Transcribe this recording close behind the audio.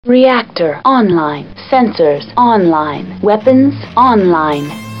Reactor online. Sensors online. Weapons online.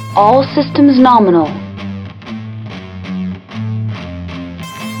 All systems nominal.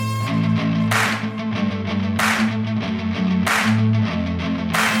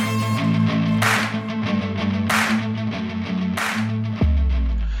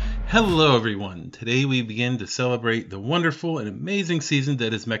 Hello everyone, today we begin to celebrate the wonderful and amazing season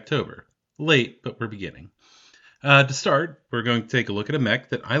that is Mektober. Late, but we're beginning. To start, we're going to take a look at a mech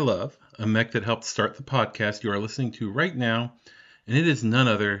that I love, a mech that helped start the podcast you are listening to right now, and it is none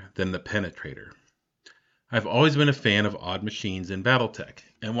other than the Penetrator. I've always been a fan of odd machines in Battletech,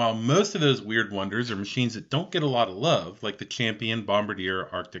 and while most of those weird wonders are machines that don't get a lot of love, like the Champion, Bombardier,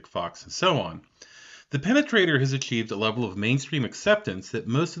 Arctic Fox, and so on, the Penetrator has achieved a level of mainstream acceptance that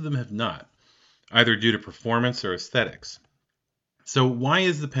most of them have not, either due to performance or aesthetics. So why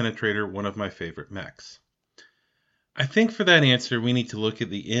is the Penetrator one of my favorite mechs? I think for that answer we need to look at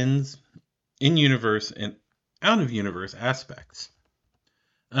the in-universe and out-of-universe aspects.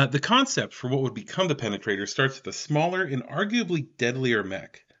 The concept for what would become the Penetrator starts with a smaller and arguably deadlier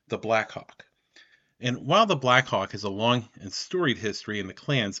mech, the Blackhawk. And while the Blackhawk has a long and storied history in the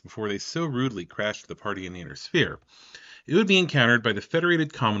clans before they so rudely crashed the party in the Inner Sphere, it would be encountered by the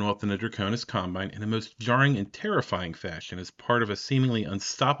Federated Commonwealth and the Draconis Combine in a most jarring and terrifying fashion as part of a seemingly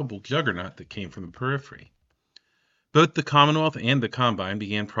unstoppable juggernaut that came from the periphery. Both the Commonwealth and the Combine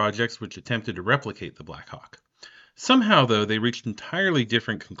began projects which attempted to replicate the Blackhawk. Somehow, though, they reached entirely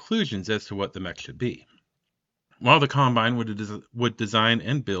different conclusions as to what the mech should be. While the Combine would design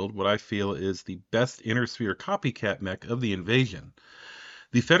and build what I feel is the best Inner Sphere copycat mech of the invasion,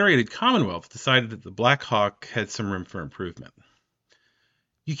 the Federated Commonwealth decided that the Blackhawk had some room for improvement.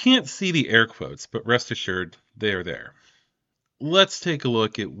 You can't see the air quotes, but rest assured, they are there. Let's take a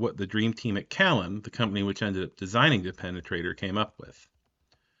look at what the dream team at Callan, the company which ended up designing the Penetrator, came up with.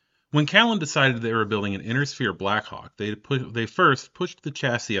 When Callan decided they were building an Inner Sphere Blackhawk, they first pushed the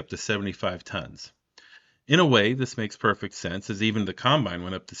chassis up to 75 tons. In a way, this makes perfect sense, as even the Combine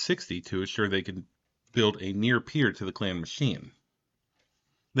went up to 60 to assure they could build a near peer to the clan machine.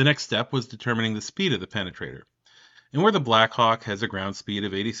 The next step was determining the speed of the Penetrator. And where the Blackhawk has a ground speed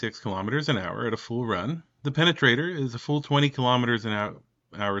of 86 kilometers an hour at a full run, the Penetrator is a full 20 kilometers an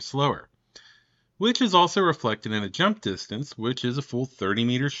hour slower, which is also reflected in a jump distance, which is a full 30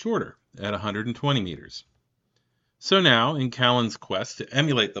 meters shorter at 120 meters. So now, in Callan's quest to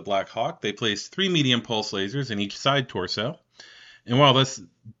emulate the Blackhawk, they placed 3 medium pulse lasers in each side torso, and while this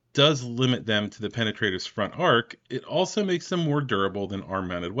does limit them to the Penetrator's front arc, it also makes them more durable than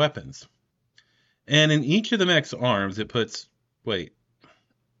arm-mounted weapons. And in each of the mech's arms, it puts... Wait,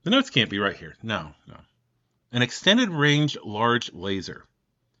 the notes can't be right here. No. An extended range large laser.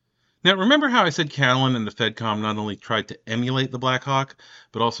 Now, remember how I said Callan and the FedCom not only tried to emulate the Blackhawk,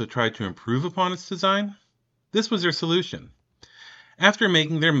 but also tried to improve upon its design? This was their solution. After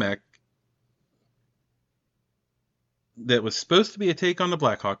making their mech that was supposed to be a take on the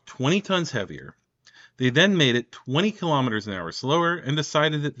Blackhawk 20 tons heavier, they then made it 20 kilometers an hour slower and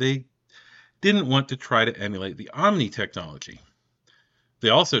decided that they didn't want to try to emulate the Omni technology. They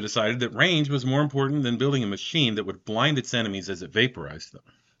also decided that range was more important than building a machine that would blind its enemies as it vaporized them.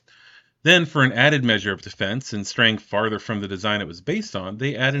 Then, for an added measure of defense and straying farther from the design it was based on,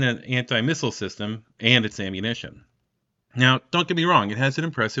 they added an anti-missile system and its ammunition. Now, don't get me wrong, it has an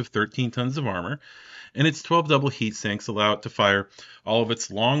impressive 13 tons of armor, and its 12 double heat sinks allow it to fire all of its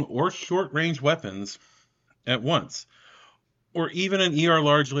long or short-range weapons at once, or even an ER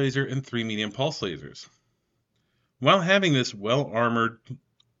large laser and 3 medium pulse lasers. While having this well-armored,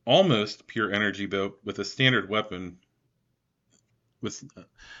 almost pure energy boat with a standard weapon is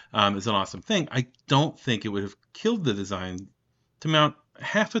an awesome thing, I don't think it would have killed the design to mount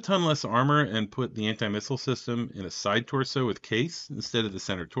half a ton less armor and put the anti-missile system in a side torso with case instead of the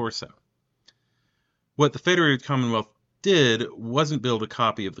center torso. What the Federated Commonwealth did wasn't build a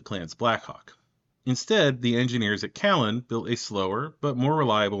copy of the clan's Blackhawk. Instead, the engineers at Callan built a slower but more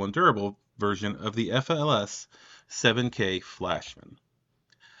reliable and durable version of the FLS 7K Flashman.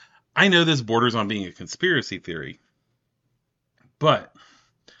 I know this borders on being a conspiracy theory, but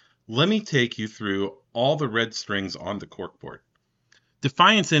let me take you through all the red strings on the corkboard.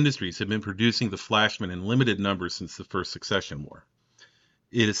 Defiance Industries have been producing the Flashman in limited numbers since the First Succession War.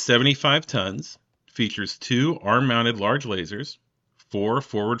 It is 75 tons, features 2 arm-mounted large lasers, 4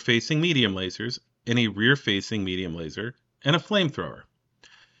 forward-facing medium lasers, and a rear-facing medium laser, and a flamethrower.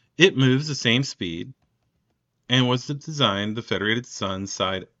 It moves the same speed, and was the design the Federated Sun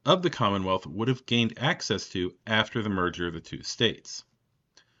side of the Commonwealth would have gained access to after the merger of the two states.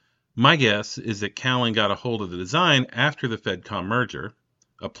 My guess is that Callan got a hold of the design after the FedCom merger,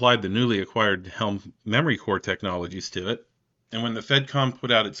 applied the newly acquired Helm memory core technologies to it. And when the FedCom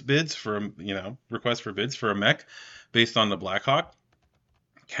put out its bids for, request for bids for a mech based on the Blackhawk,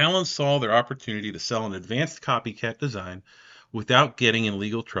 Callan saw their opportunity to sell an advanced copycat design without getting in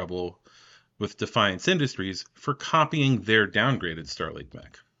legal trouble with Defiance Industries for copying their downgraded Starlink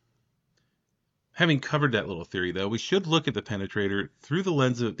mech. Having covered that little theory, though, we should look at the Penetrator through the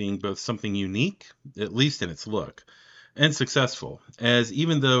lens of it being both something unique, at least in its look, and successful, as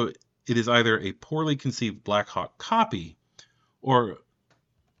even though it is either a poorly conceived Blackhawk copy or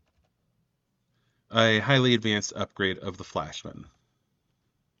a highly advanced upgrade of the Flashman.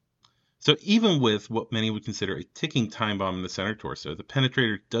 So even with what many would consider a ticking time bomb in the center torso, the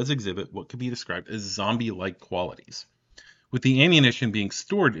Penetrator does exhibit what could be described as zombie-like qualities. With the ammunition being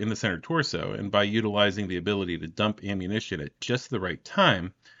stored in the center torso, and by utilizing the ability to dump ammunition at just the right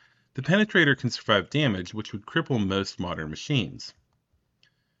time, the Penetrator can survive damage which would cripple most modern machines.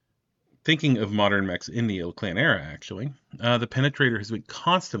 Thinking of modern mechs in the Ill-Clan era, actually, the Penetrator has been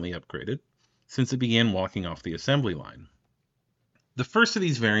constantly upgraded since it began walking off the assembly line. The first of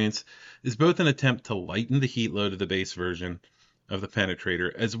these variants is both an attempt to lighten the heat load of the base version of the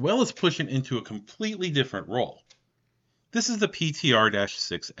Penetrator, as well as push it into a completely different role. This is the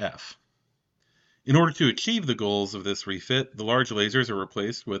PTR-6F. In order to achieve the goals of this refit, the large lasers are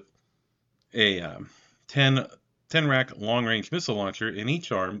replaced with a 10-rack long-range missile launcher in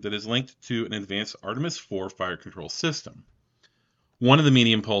each arm that is linked to an advanced Artemis IV fire control system. One of the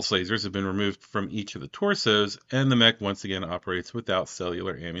medium pulse lasers have been removed from each of the torsos, and the mech once again operates without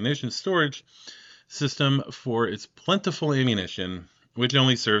cellular ammunition storage system for its plentiful ammunition, which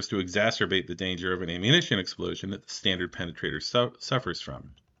only serves to exacerbate the danger of an ammunition explosion that the standard Penetrator suffers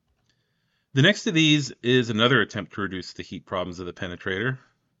from. The next of these is another attempt to reduce the heat problems of the Penetrator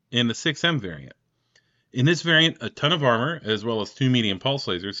in the 6M variant. In this variant, a ton of armor, as well as 2 medium pulse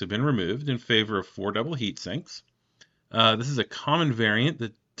lasers, have been removed in favor of 4 double heat sinks. This is a common variant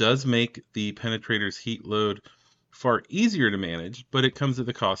that does make the Penetrator's heat load far easier to manage, but it comes at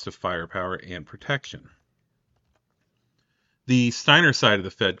the cost of firepower and protection. The Steiner side of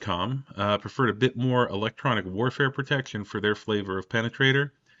the FedCom preferred a bit more electronic warfare protection for their flavor of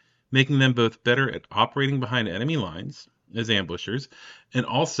Penetrator, making them both better at operating behind enemy lines as ambushers, and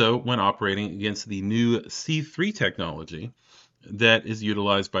also when operating against the new C3 technology that is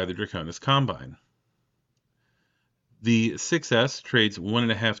utilized by the Draconis Combine. The 6S trades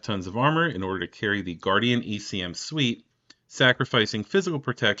 1.5 tons of armor in order to carry the Guardian ECM suite, sacrificing physical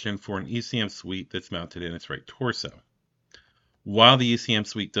protection for an ECM suite that's mounted in its right torso. While the ECM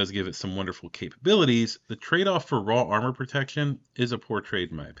suite does give it some wonderful capabilities, the trade-off for raw armor protection is a poor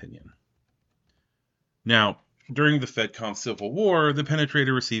trade in my opinion. Now, during the FedCom Civil War, the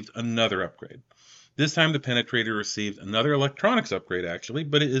Penetrator received another upgrade. This time the Penetrator received another electronics upgrade actually,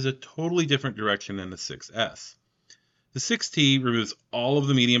 but it is a totally different direction than the 6S. The 6T removes all of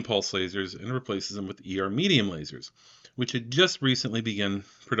the medium pulse lasers and replaces them with ER medium lasers, which had just recently begun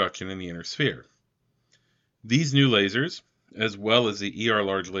production in the inner sphere. These new lasers, as well as the ER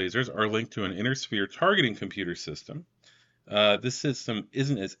large lasers, are linked to an inner sphere targeting computer system. This system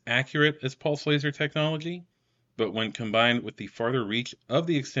isn't as accurate as pulse laser technology, but when combined with the farther reach of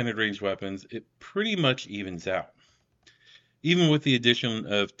the extended range weapons, it pretty much evens out. Even with the addition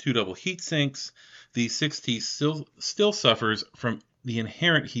of 2 double heat sinks, the 6T still suffers from the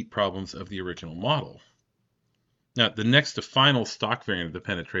inherent heat problems of the original model. Now, the next to final stock variant of the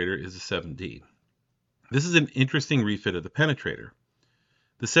Penetrator is the 7D. This is an interesting refit of the Penetrator.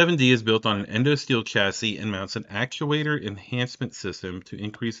 The 7D is built on an endosteel chassis and mounts an actuator enhancement system to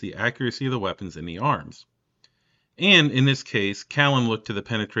increase the accuracy of the weapons in the arms. And in this case, Callan looked to the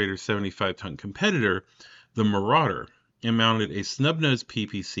Penetrator's 75-ton competitor, the Marauder, and mounted a snub-nosed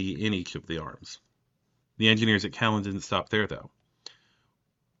PPC in each of the arms. The engineers at Callan didn't stop there, though.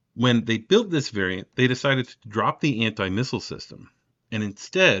 When they built this variant, they decided to drop the anti-missile system, and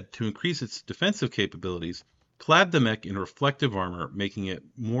instead, to increase its defensive capabilities, clad the mech in reflective armor, making it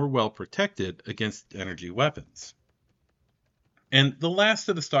more well-protected against energy weapons. And the last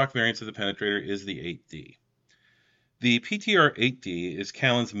of the stock variants of the Penetrator is the 8D. The PTR-8D is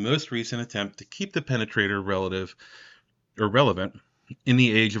Callan's most recent attempt to keep the Penetrator relevant in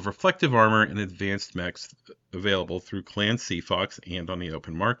the age of reflective armor and advanced mechs available through Clan Seafox and on the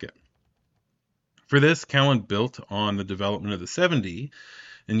open market. For this, Callan built on the development of the 7D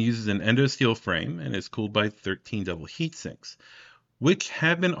and uses an endosteel frame and is cooled by 13 double heat sinks, which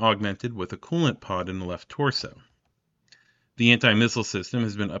have been augmented with a coolant pod in the left torso. The anti-missile system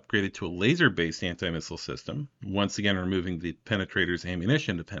has been upgraded to a laser-based anti-missile system, once again removing the Penetrator's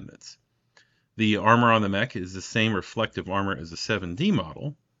ammunition dependence. The armor on the mech is the same reflective armor as the 7D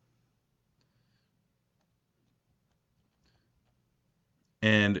model.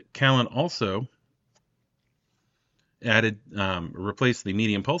 And Callan also replaced the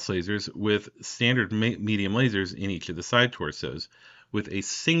medium pulse lasers with standard medium lasers in each of the side torsos, with a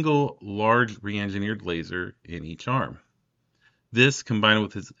single large re-engineered laser in each arm. This, combined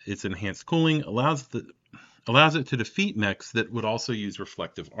with its enhanced cooling, allows it to defeat mechs that would also use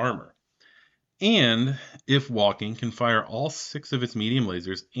reflective armor. And, if walking, can fire all 6 of its medium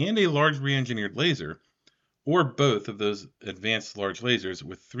lasers and a large re-engineered laser, or both of those advanced large lasers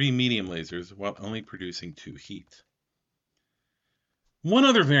with 3 medium lasers while only producing 2 heat. One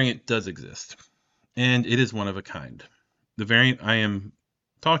other variant does exist, and it is one of a kind. The variant I am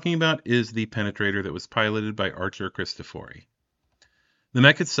talking about is the Penetrator that was piloted by Archer Cristofori. The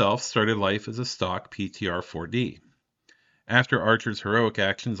mech itself started life as a stock PTR-4D. After Archer's heroic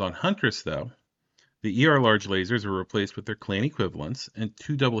actions on Huntress, though, the ER large lasers were replaced with their clan equivalents, and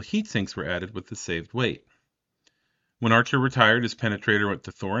 2 double heat sinks were added with the saved weight. When Archer retired, his Penetrator went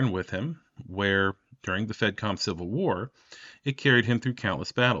to Thorin with him, where, during the FedCom Civil War, it carried him through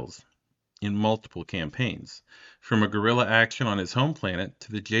countless battles, in multiple campaigns, from a guerrilla action on his home planet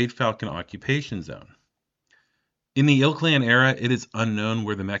to the Jade Falcon occupation zone. In the Ilklan era, it is unknown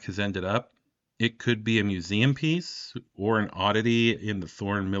where the mech has ended up. It could be a museum piece, or an oddity in the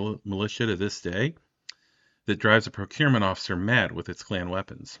Thorin militia to this day, that drives a procurement officer mad with its clan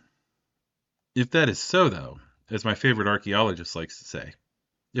weapons. If that is so, though, as my favorite archaeologist likes to say,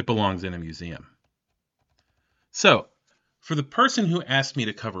 it belongs in a museum. So, for the person who asked me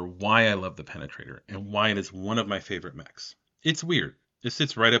to cover why I love the Penetrator and why it is one of my favorite mechs, it's weird. It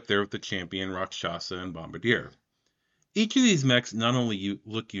sits right up there with the Champion, Rakshasa, and Bombardier. Each of these mechs not only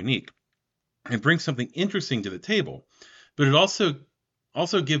look unique and bring something interesting to the table, but it also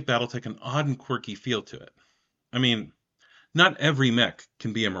give Battletech an odd and quirky feel to it. I mean, not every mech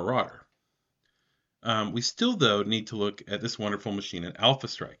can be a Marauder. We still, though, need to look at this wonderful machine in Alpha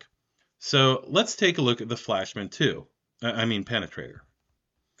Strike. So let's take a look at the Flashman Penetrator.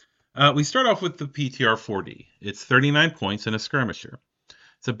 We start off with the PTR-4D. It's 39 points and a skirmisher.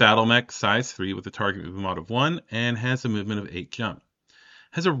 It's a battle mech size 3 with a target movement of 1 and has a movement of 8 jump.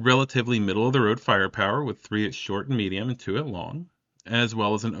 Has a relatively middle-of-the-road firepower with 3 at short and medium and 2 at long, as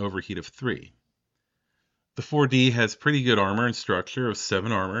well as an overheat of 3. The 4D has pretty good armor and structure of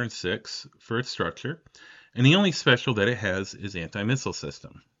 7 armor and 6 for its structure, and the only special that it has is anti-missile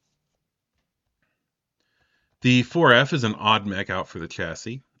system. The 4F is an odd mech out for the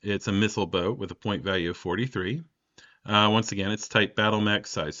chassis. It's a missile boat with a point value of 43. Once again, it's type battle mech,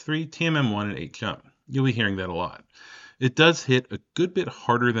 size 3, TMM1, and 8 jump. You'll be hearing that a lot. It does hit a good bit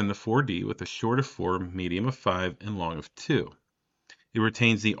harder than the 4D with a short of 4, medium of 5, and long of 2. It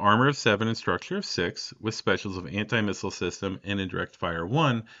retains the armor of 7 and structure of 6, with specials of anti-missile system and indirect fire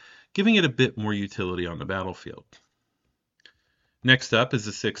 1, giving it a bit more utility on the battlefield. Next up is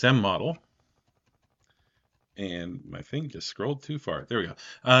the 6M model. And my thing just scrolled too far. There we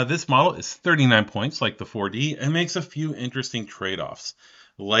go. This model is 39 points like the 4D and makes a few interesting trade-offs.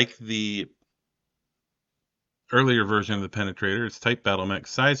 Like the earlier version of the Penetrator, it's type battle mech,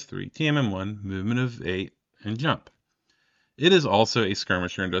 size 3, TMM1, movement of 8, and jump. It is also a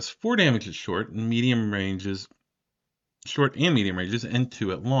skirmisher and does 4 damage at short and medium ranges, and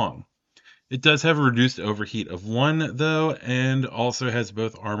 2 at long. It does have a reduced overheat of 1, though, and also has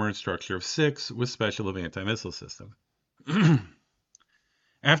both armor and structure of 6 with special of anti-missile system.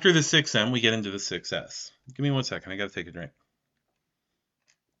 After the 6M, we get into the 6S. Give me 1 second, I gotta take a drink.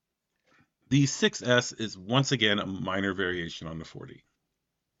 The 6S is once again a minor variation on the 4D.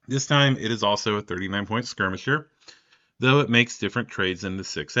 This time, it is also a 39-point skirmisher, though it makes different trades than the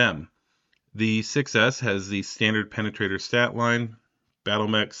 6M. The 6S has the standard Penetrator stat line, battle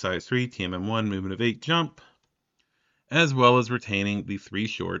mech, size 3, TMM1, movement of 8, jump, as well as retaining the 3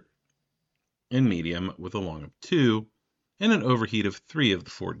 short and medium with a long of 2 and an overheat of 3 of the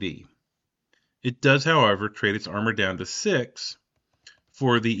 4D. It does, however, trade its armor down to 6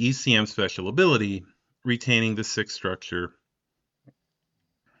 for the ECM special ability, retaining the 6 structure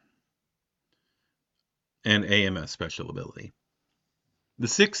and AMS special ability. The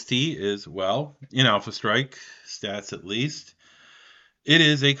 6T is, well, in Alpha Strike, stats at least, it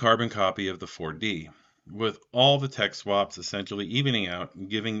is a carbon copy of the 4D, with all the tech swaps essentially evening out and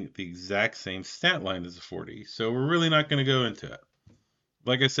giving the exact same stat line as the 4D, so we're really not going to go into it.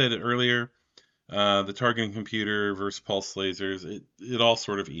 Like I said earlier, the targeting computer versus pulse lasers, it all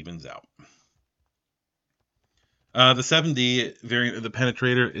sort of evens out. The 7D variant of the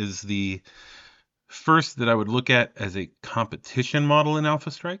Penetrator is the first that I would look at as a competition model in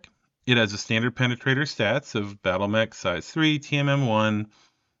Alpha Strike. It has a standard Penetrator stats of Battle Mech size 3, TMM 1,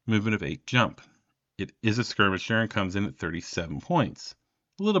 movement of 8, jump. It is a skirmisher and comes in at 37 points,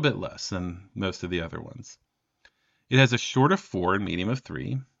 a little bit less than most of the other ones. It has a short of 4 and medium of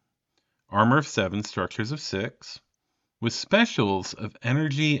 3, armor of 7, structures of 6, with specials of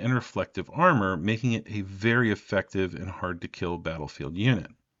energy and reflective armor, making it a very effective and hard to kill battlefield unit.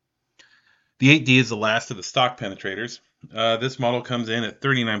 The 8D is the last of the stock penetrators. This model comes in at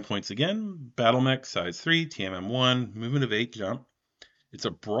 39 points again, Battle Mech size 3, TMM 1, movement of 8, jump. It's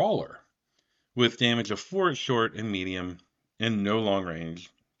a brawler with damage of 4 at short and medium and no long range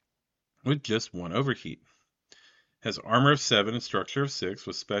with just 1 overheat. Has armor of 7 and structure of 6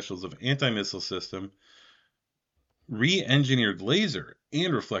 with specials of anti-missile system, re-engineered laser,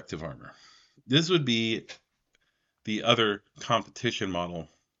 and reflective armor. This would be the other competition model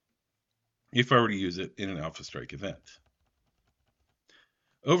if I were to use it in an Alpha Strike event.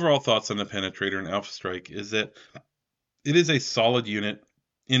 Overall thoughts on the Penetrator and Alpha Strike is that it is a solid unit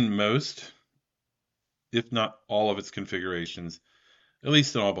in most, if not all of its configurations, at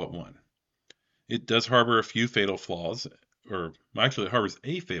least in all but one. It does harbor a few fatal flaws, or actually it harbors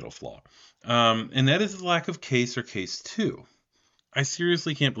a fatal flaw, and that is the lack of case or case 2. I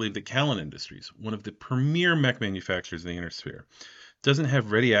seriously can't believe that Callan Industries, one of the premier mech manufacturers in the Inner Sphere, doesn't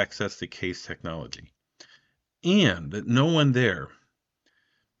have ready access to case technology, and that no one there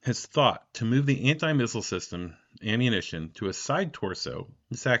has thought to move the anti-missile system ammunition to a side torso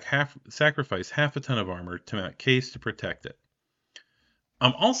and sacrifice half a ton of armor to mount case to protect it.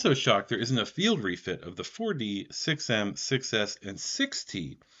 I'm also shocked there isn't a field refit of the 4D, 6M, 6S, and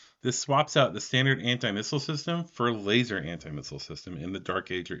 6T. This swaps out the standard anti-missile system for a laser anti-missile system in the Dark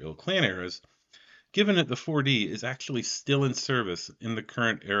Age or Ill Clan eras, given that the 4D is actually still in service in the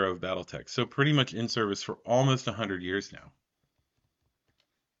current era of Battletech, so pretty much in service for almost 100 years now.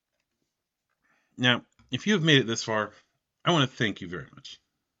 Now, if you have made it this far, I want to thank you very much.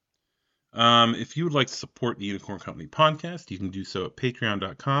 If you would like to support the Unicorn Company podcast, you can do so at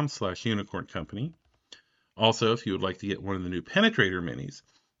patreon.com/unicorncompany. Also, if you would like to get one of the new Penetrator minis,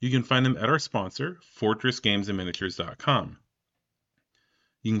 you can find them at our sponsor, fortressgamesandminiatures.com.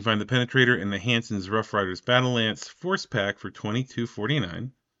 You can find the Penetrator in the Hanson's Rough Riders Battle Lance Force Pack for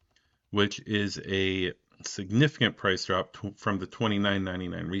 $22.49, which is a significant price drop from the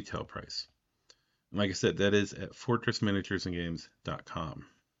 $29.99 retail price. Like I said, that is at fortressminiaturesandgames.com.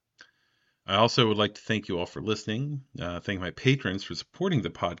 I also would like to thank you all for listening. Thank my patrons for supporting the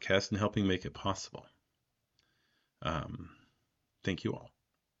podcast and helping make it possible. Thank you all.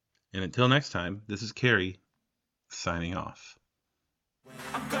 And until next time, this is Carrie signing off.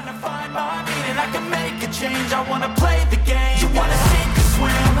 I'm gonna find my meaning, I can make a change. I wanna play the game. You wanna sink or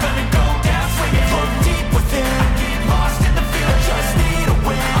swim? I'm gonna go down swinging, float deep within. Get lost in the field, just need a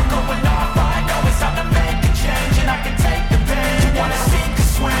win. I'm going off, I know it's time to make a change, and I can take the pain. You wanna sink or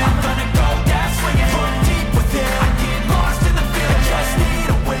swim? I'm gonna go down swinging, float deep within. I get lost in the field, just need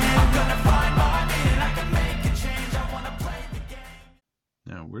a win. I'm gonna find my meaning, I can make a change. I wanna play the game.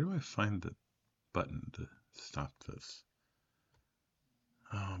 Now, where do I find the button to stop this?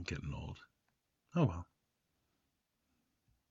 Oh, I'm getting old. Oh well.